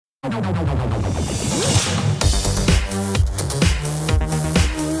That smells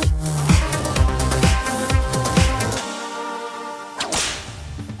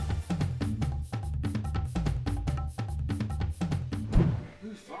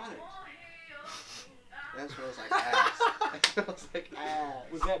like ass. That smells like ass.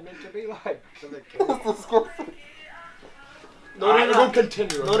 Was that meant to be like? We'll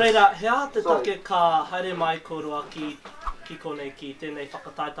continue. Nō reira, hea te take ka haere mai korua ki konei ki tēnei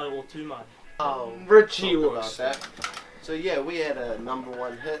whakataitai o tūmai. Ritchie was that. So yeah, we had a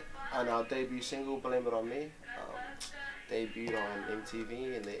 #1 hit on our debut single, Blame It On Me. Debuted on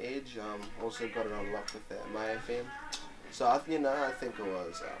MTV and The Edge. Also got it on lock with My FM. So I think it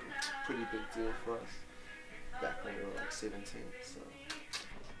was a pretty big deal for us back when we were like 17.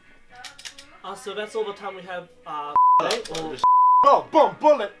 So that's all the time we have. Oh, boom,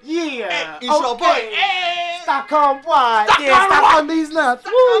 bullet, yeah! It's your boy, hey. Stuck on what? Stuck on these nuts!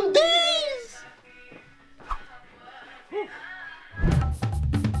 Stuck on these!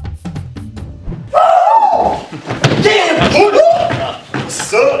 Damn!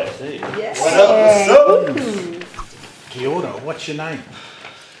 What's up? Yes. What up? What's up? Kia ora, what's your name?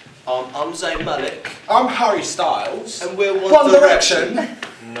 I'm Zayn Malik. I'm Harry Styles. And we're One Direction.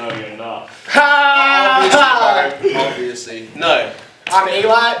 No, you're not. Obviously. No. I'm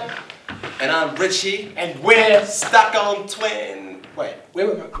Eli. And I'm Ritchie. And we're Stuck on Twin. Wait, we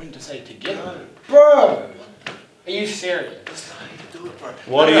were meant to say together. No. Bro! Are you serious? That's not how you do it, bro.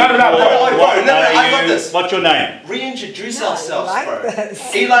 What are you? I got this. What's your name? Reintroduce ourselves, bro.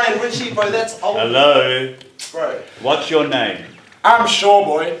 Eli and Ritchie, bro, that's old. Hello. Bro. What's your name? I'm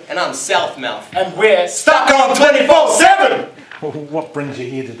Shoreboy. And I'm Southmouth. And we're Stuck on 24/7! What brings you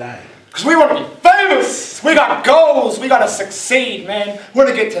here today? Because we want to be famous! We got goals! We got to succeed, man! We want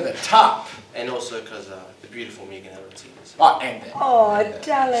to get to the top! And also because the beautiful Mika and her team. Oh, and that. Oh,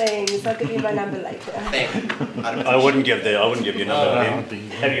 darlings, I'll give you my number later. Thank you. I wouldn't give you your number.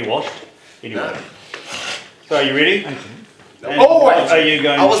 Have you washed? Anyway. No. So are you ready? Always! Are you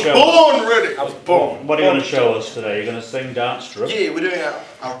going I was to show born ready! I was born. What are you going to show us today? You're going to sing, dance, strip? Yeah, we're doing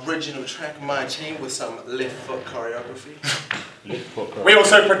our original track, My Team, with some left foot choreography. Left foot choreography. We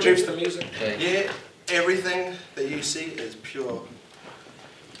also produce the music. Yeah, everything that you see is pure.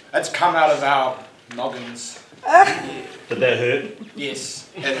 It's come out of our noggins. Did that hurt? Yes.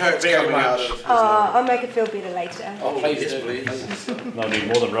 It hurts Very coming out much. of his I'll make it feel better later. Oh, please yes, do. please. No, I need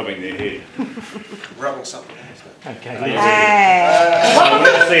more than rubbing their head. Rubbing something. Okay. Hey.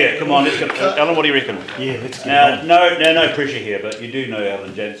 Let's see it. Come on, let's go. Alan, what do you reckon? Yeah, let's get no pressure here, but you do know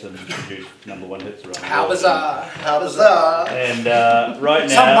Alan Jansen produced #1 hits around. How bizarre! How bizarre! And right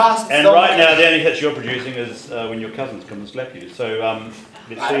now, the only hits you're producing is when your cousins come and slap you. So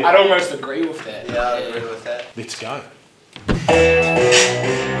let's see. I'd almost agree with that. Yeah, I agree with that. Let's go.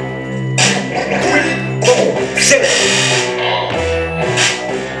 24/7.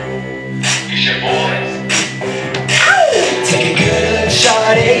 It's your boys. Take a good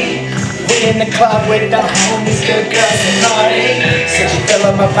shawty. We in the club with the homies, good girls and naughty. So she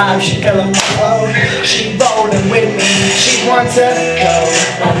feelin' my vibe, she feelin' my flow. She rollin' with me, she wants to go.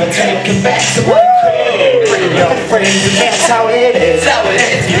 I'ma take her back to my crib. Bring your friends and that's how it is.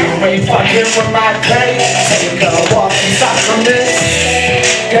 You ain't fucking with my place. Take a walk inside from this.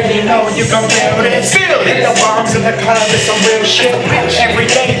 Girl, you know you gon' feel this. Hit the bombs in the club, it's some real shit. Every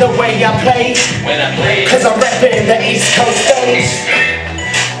day the way I play, cause I'm reppin' the East Coast days.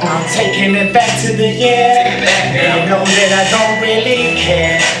 I'm taking it back to the year. You know that I don't really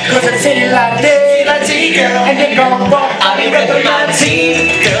care. Cause I tell you like this, girl, and they gon' walk. I'll be reppin' my team.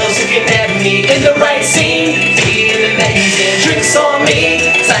 Girls looking at me in the right scene. Feeling amazing, drinks on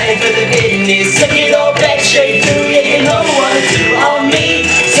me. Time for the business. Take it all back straight through. Yeah, you know what to do on me.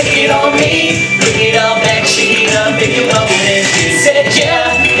 Take it on me. Bring it all back, shake it up, make it roll. And she said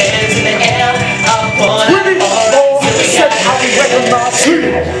yeah, hands in the air, up on it. I'll be reppin' my team.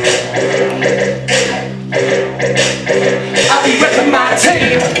 I'll be reppin' my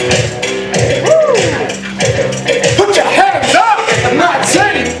team. Woo! Put your hands up! My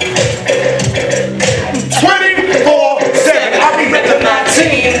team. 24/7. I'll be reppin' my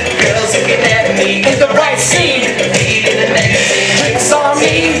team. Girls looking at me in the right scene. Feeding the magazine, drinks on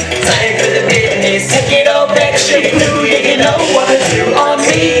me. Time for the business. Take it all back straight through. Yeah, you know what to do on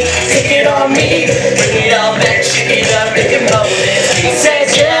me. Take it on me. Bring it all back, shake it up, make it roll. He said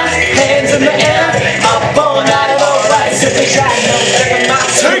yeah, hands in the air, up all night, alright, simply try no better my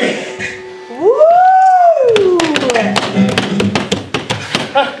team. Woo!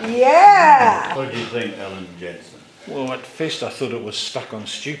 Yeah! What do you think, Alan Jansen? Well, at first I thought it was Stuck on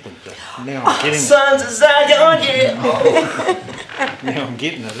Stupid, but now I'm getting it. Sons of Zion, yeah. Yeah, I'm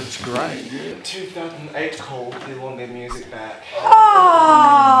getting it. It's great. 2008 call, they want their music back.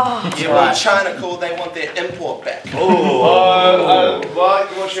 Oh. Yeah, well, China call, they want their import back.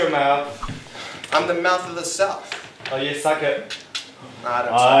 What's your mouth? I'm the mouth of the South. Oh, you suck it. Nah, I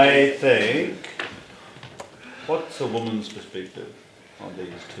don't I think. What's a woman's perspective on these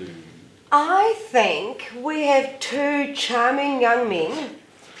two? I think we have two charming young men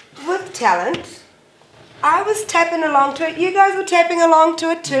with talent. I was tapping along to it. You guys were tapping along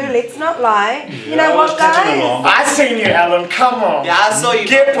to it too. Let's not lie. You know what, guys? I seen you, Alan. Come on. Yeah, I saw you.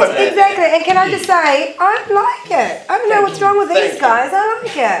 Get with it. Exactly. And can I just say, I like it. I don't know what's wrong with these guys. I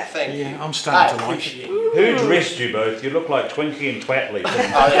like it. Thank you. Yeah, I'm starting to like it. Who dressed you both? You look like Twinkie and Twatley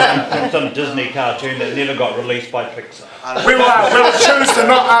from some Disney cartoon that never got released by Pixar. We'll choose to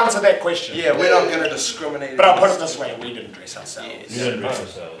not answer that question. Yeah, we're not going to discriminate. But I'll put it this way, we didn't dress ourselves. Yes. You didn't dress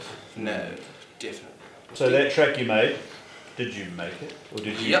yourselves. No, definitely. So that track you made, did you make it? Or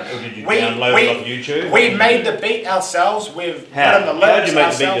did you, Yep. or did you download it off YouTube? We made the beat ourselves. We've How? put in the lyrics How'd you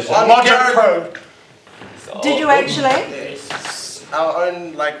make the beat ourselves. yourself? Logic Pro. Did you actually? Yes. Our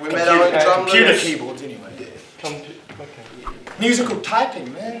own, like, we made our own drum Computer lyrics. keyboards anyway. Musical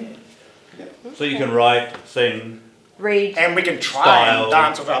typing, man. So you can write, sing, Read. And we can try Style. and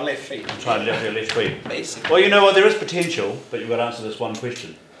dance with our left feet. try and lift your left feet. Basically. Well, you know what? There is potential, but you've got to answer this one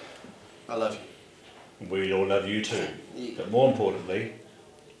question. I love you. We all love you too. Yeah. But more importantly,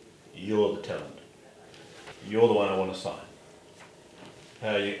 you're the talent. You're the one I want to sign.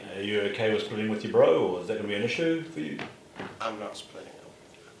 Are you okay with splitting with your bro, or is that going to be an issue for you? I'm not splitting up.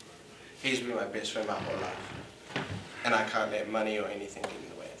 He's been my best friend my whole life. And I can't let money or anything get in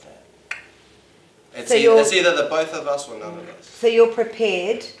the way of that. It's, it's either the both of us or none of us. So you're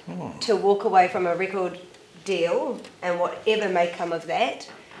prepared to walk away from a record deal and whatever may come of that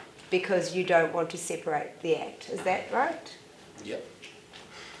because you don't want to separate the act. Is that right? Yep.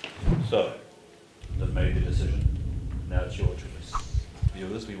 So, they've made the decision. Now it's your choice.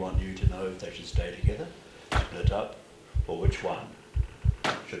 Viewers, we want you to know if they should stay together, split up, or which one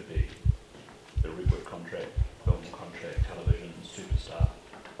should be the record contract, film contract, television superstar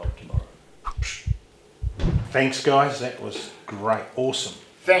of tomorrow. Thanks, guys. That was great. Awesome.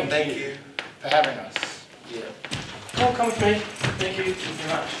 Thank you for having us. Yeah. Oh, come with me. Thank you very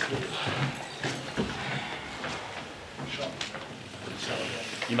much.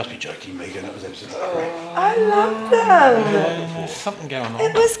 You must be joking, Mika. That was absolutely I love them. There's something going on.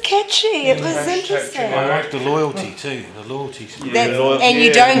 It was catchy. It was interesting. I like the loyalty too. The loyalty's And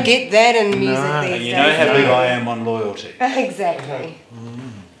you don't get that in music No. these And days. you know how big I am on loyalty. Exactly.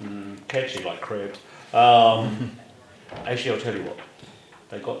 Catchy like crabs. Actually, I'll tell you what.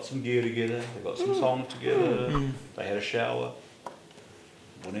 They got some gear together. They got some songs together. They had a shower.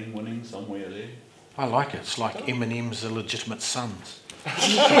 Winning somewhere there. I like it. It's like Eminem's illegitimate sons.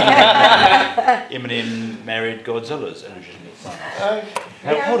 Eminem married Godzilla's illegitimate son.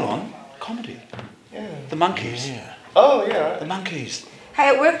 Now, hold on. Comedy. Yeah. The Monkeys. Yeah. Oh, yeah. The Monkeys. Hey,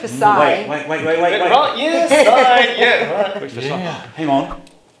 it worked for Psy. Wait. Right, yes, right, yeah, right. Wait for Yeah. Hang on.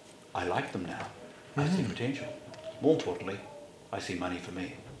 I like them now. I see potential. More importantly, I see money for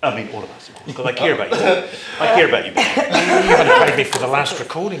me. I mean, all of us, because I care about you. I care about you. You haven't paid me for the last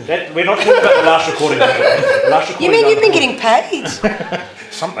recording. We're not talking about the last recording. The last recording. You mean you've been getting paid?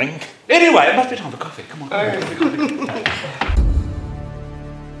 Something. Anyway, it must be time for coffee. Come on.